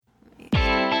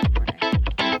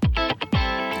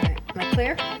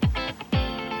clear?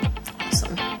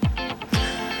 Awesome.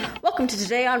 Welcome to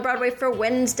Today on Broadway for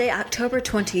Wednesday, October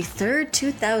 23rd,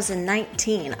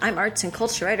 2019. I'm arts and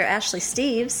culture writer Ashley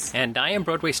Steves. And I am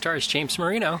Broadway stars James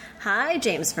Marino. Hi,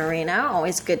 James Marino.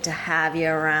 Always good to have you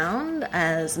around,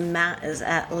 as Matt is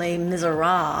at Les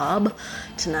Miserables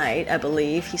tonight, I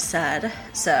believe he said.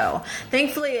 So,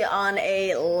 thankfully on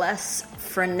a less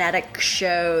frenetic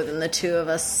show than the two of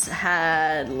us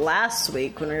had last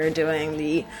week when we were doing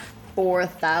the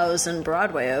 4,000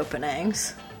 Broadway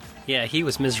openings. Yeah, he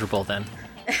was miserable then.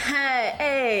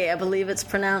 Hey, I believe it's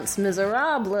pronounced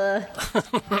miserable.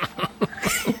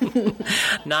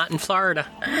 Not in Florida.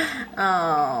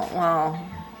 Oh, well,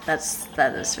 that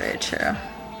is very true.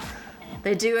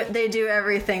 They do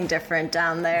everything different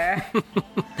down there.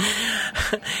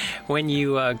 When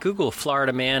you Google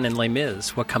Florida man and Les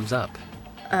Mis, what comes up?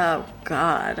 Oh,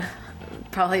 God.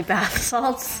 Probably bath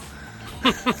salts.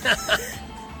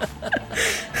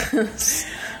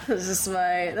 That's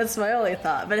my only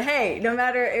thought. But hey, no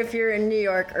matter if you're in New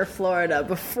York or Florida,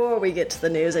 before we get to the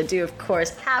news, I do, of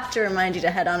course, have to remind you to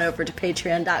head on over to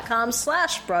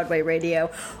patreon.com/Broadway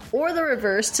Radio, or the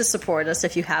reverse, to support us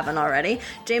if you haven't already.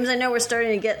 James, I know we're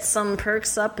starting to get some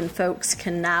perks up, and folks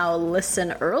can now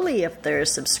listen early if they're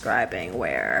subscribing,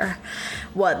 where,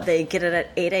 they get it at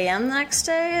 8 a.m. the next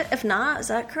day? If not, is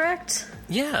that correct?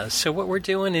 Yeah, so what we're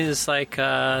doing is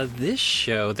this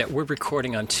show that we're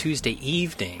recording on Tuesday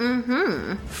evening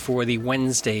for the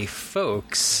Wednesday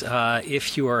folks.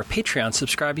 If you are a Patreon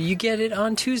subscriber, you get it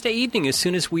on Tuesday evening as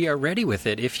soon as we are ready with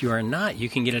it. If you are not, you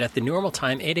can get it at the normal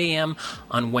time, 8 a.m.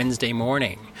 on Wednesday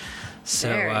morning. So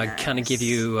kind of give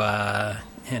you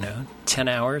 10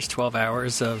 hours, 12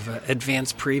 hours of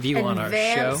advanced preview on our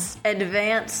show.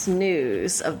 Advanced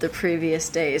news of the previous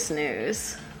day's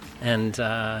news. And,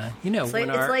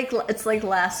 it's like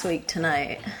last week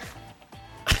tonight.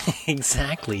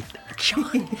 Exactly.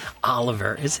 John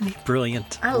Oliver. Isn't he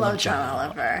brilliant? I love John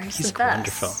Oliver. He's the best.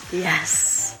 Wonderful.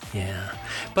 Yes. Yeah.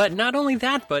 But not only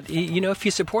that, but, if you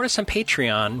support us on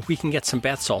Patreon, we can get some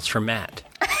bath salts from Matt.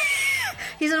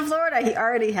 He's in Florida. He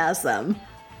already has them.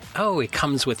 Oh, it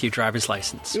comes with your driver's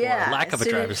license. Yeah. Or lack of a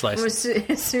driver's license.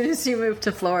 As soon as you move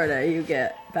to Florida, you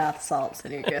get bath salts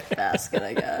in your gift basket,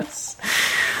 I guess.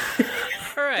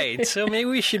 All right, so maybe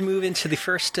we should move into the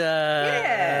first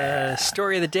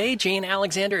story of the day. Jane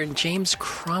Alexander and James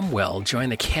Cromwell join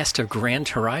the cast of Grand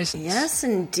Horizons. Yes,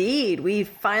 indeed. We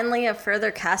finally have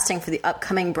further casting for the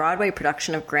upcoming Broadway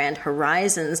production of Grand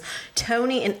Horizons.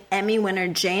 Tony and Emmy winner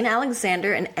Jane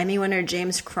Alexander and Emmy winner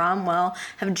James Cromwell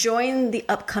have joined the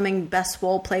upcoming Best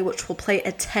Role Play, which will play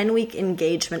a 10-week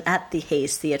engagement at the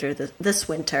Hayes Theater this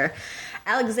winter.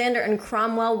 Alexander and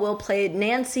Cromwell will play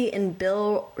Nancy and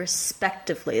Bill,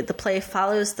 respectively. The play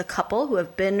follows the couple who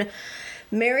have been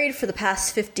married for the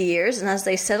past 50 years, and as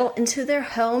they settle into their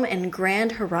home in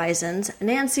Grand Horizons,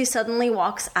 Nancy suddenly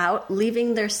walks out,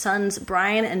 leaving their sons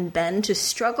Brian and Ben to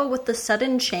struggle with the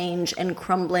sudden change and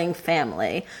crumbling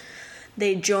family.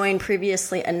 They join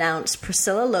previously announced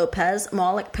Priscilla Lopez,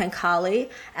 Maulik Pankali,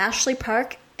 Ashley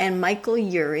Park, and Michael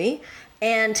Urie.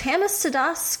 And Tamas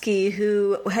Sadowski,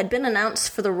 who had been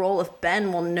announced for the role of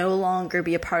Ben, will no longer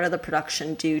be a part of the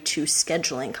production due to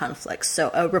scheduling conflicts. So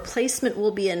a replacement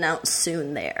will be announced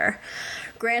soon there.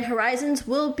 Grand Horizons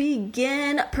will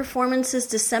begin performances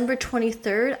December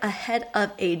 23rd ahead of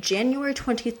a January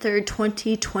 23rd,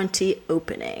 2020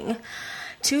 opening.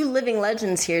 Two living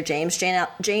legends here, James.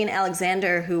 Jane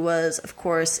Alexander, who was, of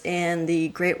course, in The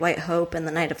Great White Hope and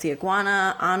The Night of the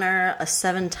Iguana, Honor, a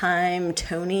 7-time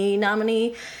Tony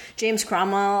nominee. James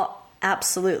Cromwell,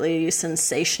 absolutely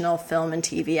sensational film and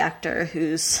TV actor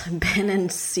who's been in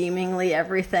seemingly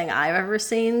everything I've ever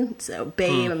seen. So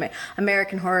Babe,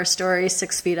 American Horror Story,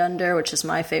 6 Feet Under, which is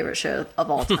my favorite show of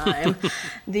all time,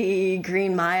 The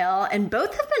Green Mile, and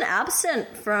both have been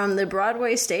absent from the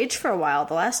Broadway stage for a while.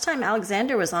 The last time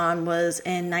Alexander was on was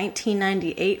in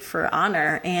 1998 for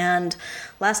Honor, and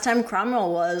last time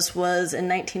Cromwell was in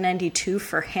 1992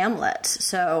 for Hamlet.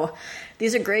 So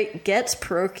these are great gets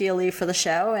parochially for the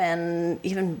show, and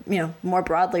even more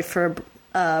broadly for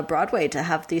Broadway to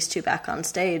have these two back on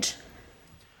stage.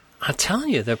 I'm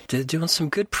telling you, they're doing some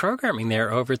good programming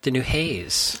there over at the New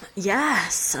Hayes.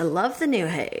 Yes, I love the New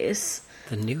Hayes.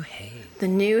 The New Hayes. The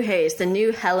New Hayes. The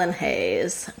new Helen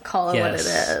Hayes. Call it what it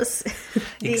is.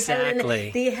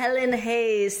 Exactly. The Helen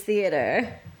Hayes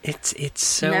Theater. It's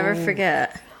so... Never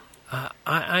forget.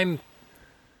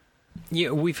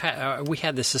 we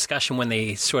had this discussion when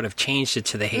they sort of changed it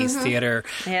to the Hayes Theater,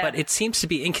 but it seems to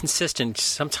be inconsistent.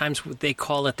 Sometimes they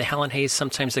call it the Helen Hayes,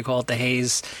 sometimes they call it the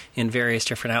Hayes in various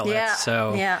different outlets.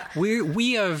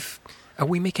 We have Are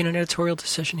we making an editorial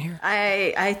decision here?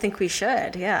 I think we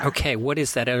should, yeah. Okay, what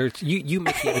is that? You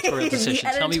make the editorial decision.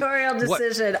 The editorial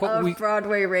decision of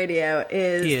Broadway Radio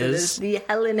is the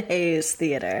Helen Hayes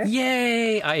Theater.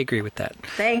 Yay! I agree with that.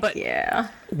 Thank you.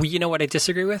 You know what I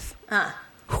disagree with?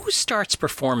 Who starts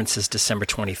performances December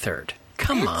 23rd?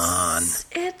 Come on.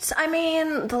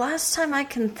 The last time I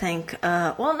can think,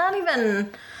 not even...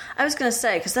 I was going to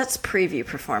say, because that's preview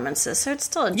performances, so it's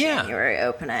still a January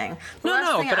opening. The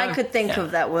last thing I could think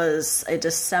of that was a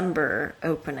December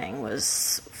opening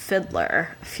was Fiddler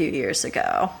a few years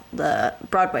ago, the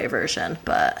Broadway version.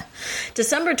 But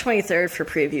December 23rd for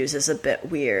previews is a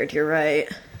bit weird, you're right.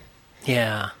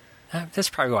 Yeah. That's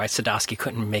probably why Sadowski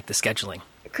couldn't make the scheduling.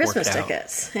 Christmas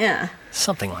tickets, yeah.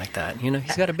 Something like that.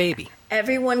 He's got a baby.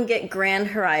 Everyone get Grand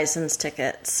Horizons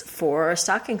tickets for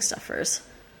stocking stuffers.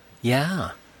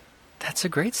 Yeah. That's a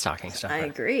great stocking stuffer. I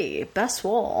agree. Bess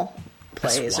Wall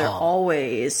plays are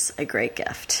always a great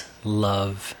gift.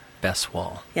 Love Bess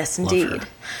Wall. Yes, indeed.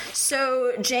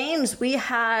 So, James, we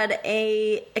had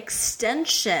a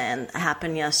extension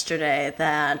happen yesterday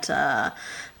that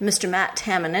Mr. Matt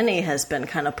Tamanini has been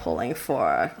kind of pulling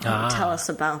for. Tell us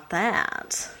about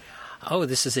that. Oh,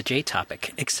 this is a J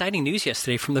topic. Exciting news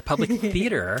yesterday from the Public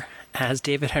Theater as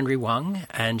David Henry Wong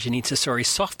and Janine Sasori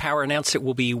Soft Power announced it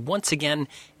will be once again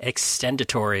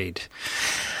extendatoried.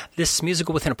 This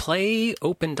musical within a play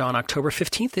opened on October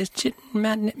 15th.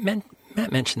 Matt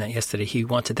mentioned that yesterday. He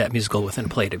wanted that musical within a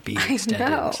play to be extended. I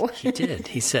know. He did.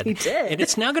 He said. He did. And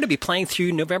it's now going to be playing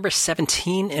through November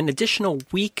 17, an additional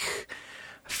week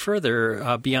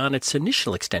further beyond its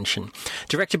initial extension.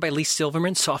 Directed by Lee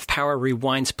Silverman, Soft Power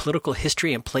rewinds political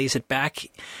history and plays it back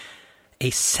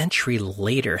a century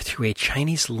later through a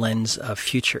Chinese lens of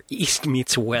future East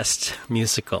meets West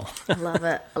musical. I love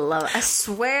it. I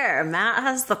swear, Matt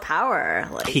has the power.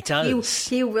 He does.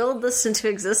 He willed this into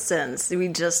existence. We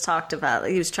just talked about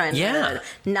it. He was trying to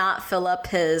not fill up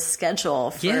his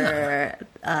schedule for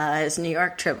his New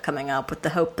York trip coming up with the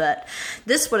hope that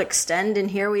this would extend,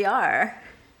 and here we are.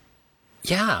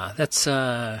 Yeah, that's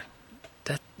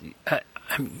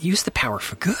use the power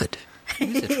for good.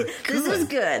 This is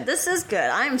good.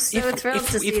 I'm so thrilled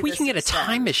to see this. If we can get a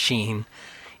time machine,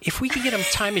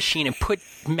 and put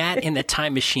Matt in the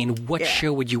time machine, what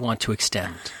show would you want to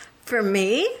extend? For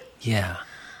me? Yeah.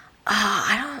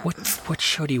 I don't. What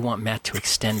show do you want Matt to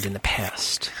extend in the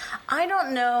past? I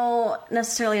don't know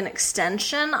necessarily an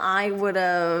extension. I would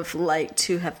have liked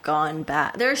to have gone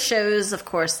back. There are shows, of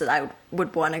course, that I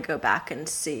would want to go back and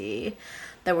see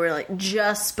that were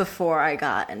just before I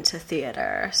got into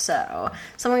theater. So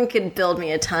someone could build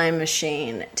me a time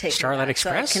machine, take Starlight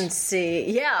Express, so I can see.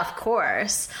 Yeah, of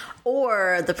course.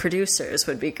 Or the producers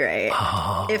would be great.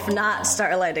 If not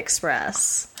Starlight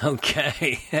Express.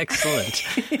 Okay, excellent.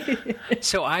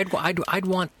 So I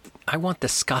want the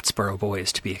Scottsboro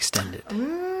Boys to be extended. All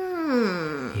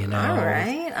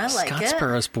right, I like it.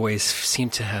 Scottsboro's Boys seem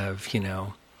to have,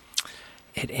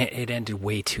 it ended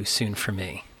way too soon for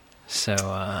me. So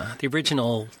the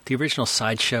original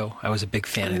Sideshow, I was a big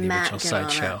fan of the original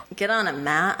Sideshow. Get on it,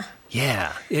 Matt.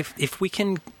 Yeah, if we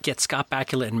can get Scott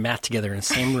Bakula and Matt together in the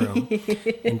same room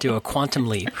and do a quantum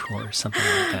leap or something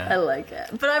like that. I like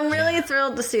it. But I'm really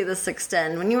thrilled to see this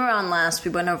extend. When you were on last,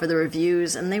 we went over the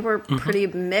reviews, and they were pretty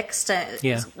mixed.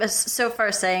 So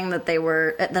far saying that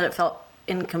that it felt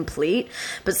incomplete,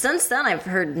 but since then I've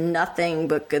heard nothing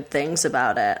but good things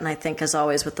about it, and I think, as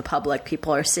always with the public,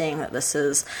 people are seeing that this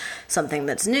is something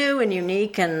that's new and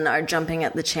unique and are jumping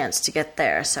at the chance to get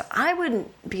there. So I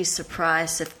wouldn't be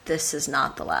surprised if this is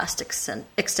not the last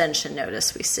extension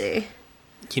notice we see.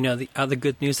 The other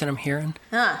good news that I'm hearing?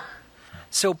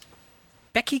 So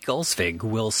Becky Gulsvig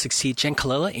will succeed Jen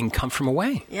Colella in Come From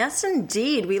Away. Yes,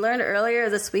 indeed. We learned earlier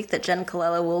this week that Jen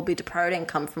Colella will be departing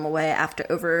Come From Away after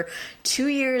over 2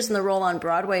 years in the role on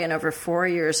Broadway and over 4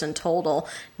 years in total.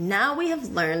 Now we have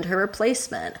learned her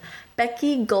replacement.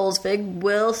 Becky Gulsvig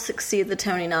will succeed the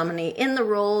Tony nominee in the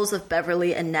roles of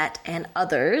Beverly, Annette, and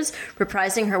others,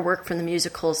 reprising her work from the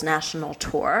musical's national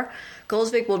tour.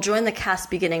 Gulsvig will join the cast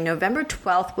beginning November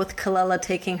 12th, with Colella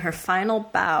taking her final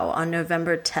bow on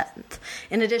November 10th.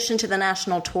 In addition to the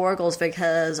national tour, Gulsvig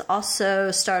has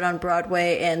also starred on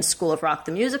Broadway in School of Rock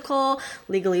the Musical,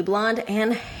 Legally Blonde,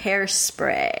 and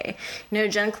Hairspray.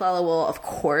 Jen Colella will, of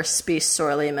course, be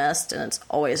sorely missed, and it's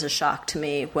always a shock to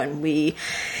me when we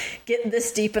get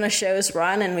this deep in a show's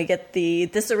run and we get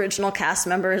this original cast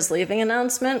member is leaving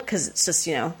announcement, because it's just,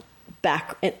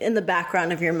 in the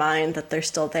background of your mind that they're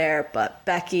still there. But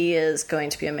Becky is going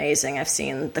to be amazing. I've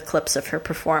seen the clips of her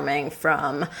performing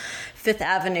from Fifth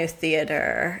Avenue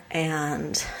Theater,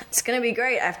 and it's going to be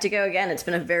great. I have to go again. It's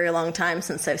been a very long time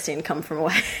since I've seen Come From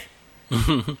Away.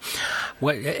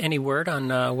 Any word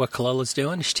on what Kalola's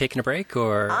doing? Is she taking a break,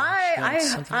 or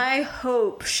I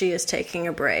hope she is taking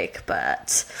a break,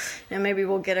 but maybe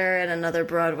we'll get her in another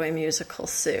Broadway musical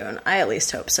soon. I at least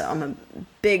hope so. I'm a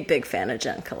big fan of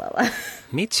Jen Kalola.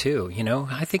 Me too.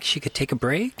 I think she could take a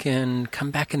break and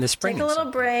come back in the spring. Take a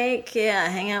little break, yeah.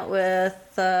 Hang out with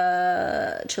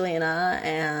Chilena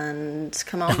and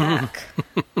come on back.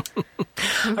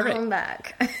 Come on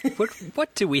back.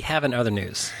 What do we have in other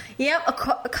news? Yep,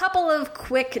 a couple of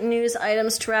quick news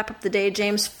items to wrap up the day,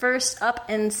 James. First up,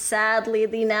 and sadly,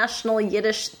 the National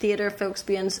Yiddish Theater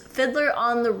Folksbien's Fiddler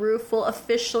on the Roof will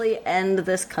officially end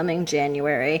this coming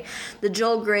January. The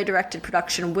Joel Gray-directed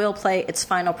production will play its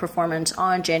final performance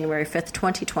on January 5th,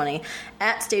 2020,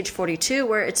 at Stage 42,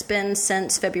 where it's been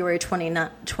since February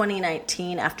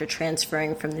 2019 after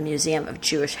transferring from the Museum of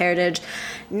Jewish Heritage.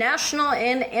 National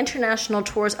and international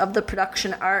tours of the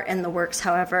production are in the works,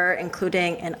 however,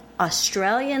 including an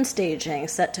Australian staging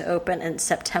set to open in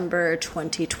September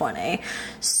 2020.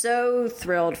 So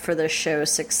thrilled for the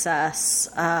show's success.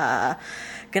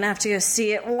 Gonna have to go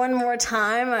see it one more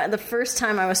time. The first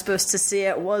time I was supposed to see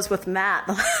it was with Matt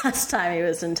the last time he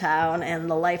was in town, and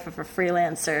the life of a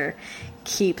freelancer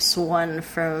keeps one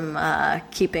from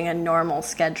keeping a normal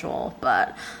schedule,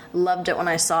 but loved it when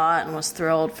I saw it and was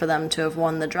thrilled for them to have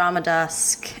won the Drama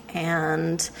Desk,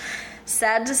 and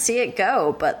sad to see it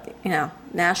go, but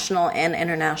national and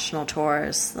international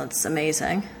tours, that's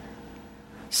amazing.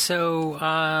 So,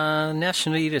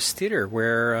 National Yiddish Theater,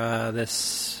 where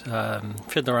this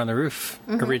Fiddler on the Roof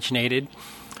originated,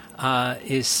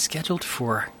 is scheduled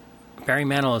for Barry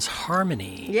Manilow's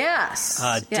Harmony. Yes.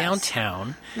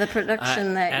 Downtown. The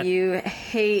production that you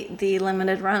hate the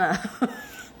limited run of.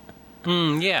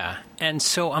 Yeah. And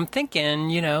so I'm thinking,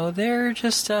 they're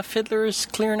just fiddlers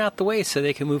clearing out the way so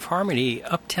they can move Harmony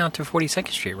uptown to 42nd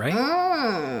Street, right?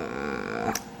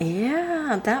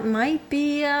 Yeah, that might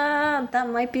be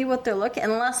what they're looking.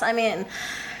 Unless,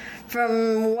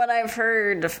 from what I've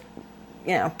heard,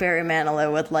 Barry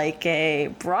Manilow would like a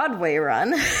Broadway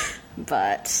run,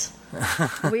 but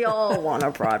we all want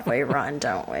a Broadway run,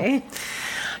 don't we?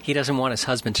 He doesn't want his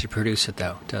husband to produce it,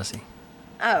 though, does he?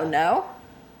 Oh, no?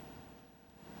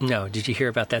 No. Did you hear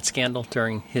about that scandal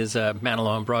during his Manilow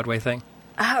on Broadway thing?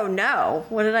 Oh, no.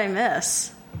 What did I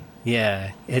miss?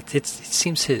 Yeah. It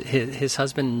seems his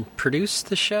husband produced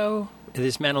the show,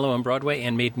 his Manilow on Broadway,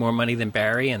 and made more money than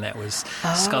Barry, and that was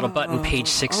scuttlebutt in page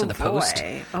 6 in the Post.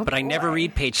 But I never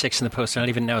read page 6 in the Post. I don't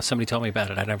even know. Somebody told me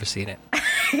about it. I've never seen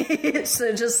it.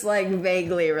 So just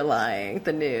vaguely relying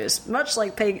the news, much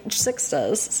like page 6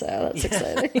 does. So that's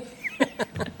exciting.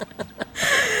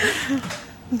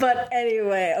 But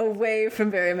anyway, away from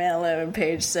Barry Manilow and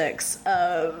page 6,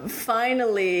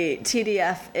 finally,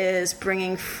 TDF is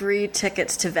bringing free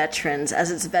tickets to veterans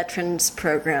as its veterans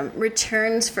program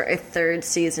returns for a third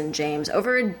season, James.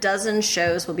 Over a dozen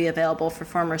shows will be available for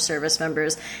former service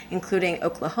members, including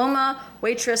Oklahoma,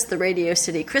 Waitress, the Radio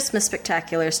City Christmas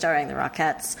Spectacular starring the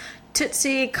Rockettes,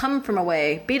 Tootsie, Come From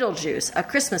Away, Beetlejuice, A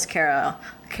Christmas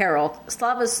Carol,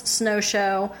 Slava's Snow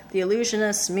Show, The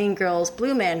Illusionists, Mean Girls,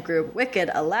 Blue Man Group,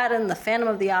 Wicked, Aladdin, The Phantom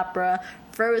of the Opera,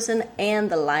 Frozen, and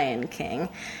The Lion King.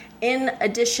 In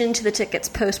addition to the tickets,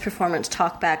 post-performance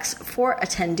talkbacks for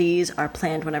attendees are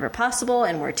planned whenever possible,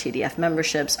 and where TDF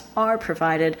memberships are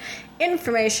provided.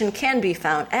 Information can be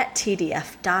found at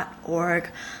tdf.org.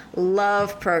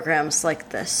 Love programs like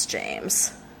this,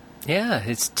 James. Yeah,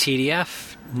 it's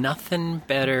TDF. Nothing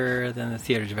better than the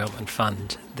Theater Development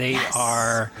Fund. They're,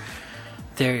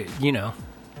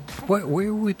 where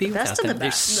would we be without them?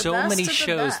 There's so many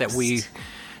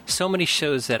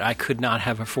shows that I could not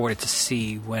have afforded to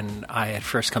see when I had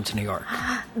first come to New York.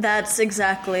 That's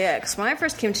exactly it. Because when I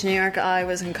first came to New York, I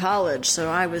was in college, so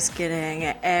I was getting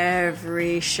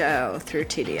every show through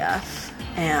TDF.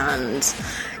 And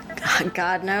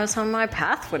God knows how my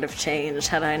path would have changed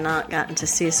had I not gotten to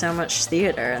see so much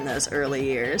theater in those early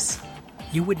years.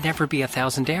 You would never be a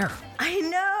thousandaire. I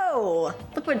know!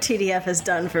 Look what TDF has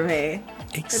done for me.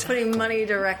 Exactly. They're putting money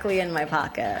directly in my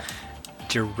pocket.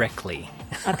 Directly.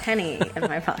 A penny in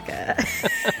my pocket.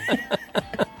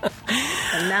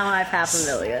 And now I have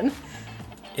 $500,000.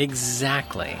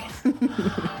 Exactly.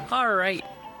 All right.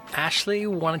 Ashley,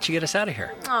 why don't you get us out of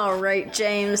here? All right,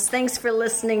 James. Thanks for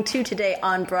listening to Today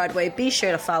on Broadway. Be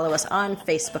sure to follow us on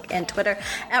Facebook and Twitter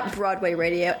at Broadway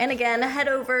Radio. And again, head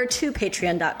over to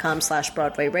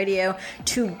patreon.com/Broadway Radio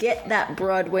to get that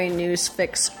Broadway news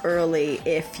fix early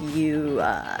if you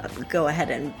go ahead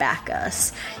and back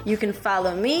us. You can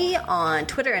follow me on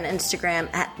Twitter and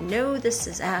Instagram at No This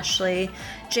Is Ashley.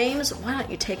 James, why don't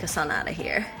you take us on out of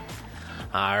here?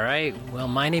 All right. Well,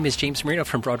 my name is James Marino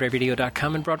from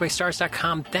BroadwayRadio.com and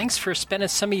BroadwayStars.com. Thanks for spending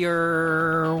some of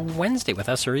your Wednesday with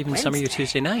us, or even some of your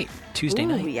Tuesday night.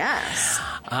 Ooh, yes.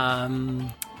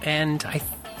 And I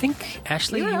think,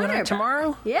 Ashley, you and I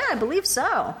tomorrow? Yeah, I believe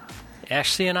so.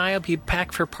 Ashley and I will be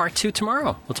back for part 2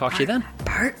 tomorrow. We'll talk to you then.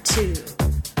 Part 2.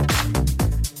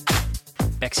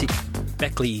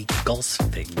 Beckley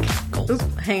Gulsvig. Oop,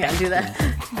 hang on, do that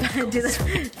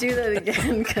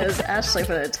again, because Ashley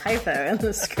put a typo in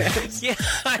the script. Yeah,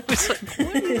 I was like,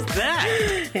 what is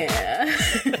that?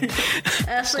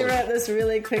 Yeah. Ashley wrote this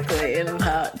really quickly in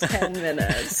about 10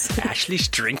 minutes. Ashley's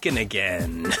drinking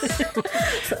again.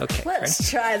 Okay. Let's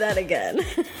try that again.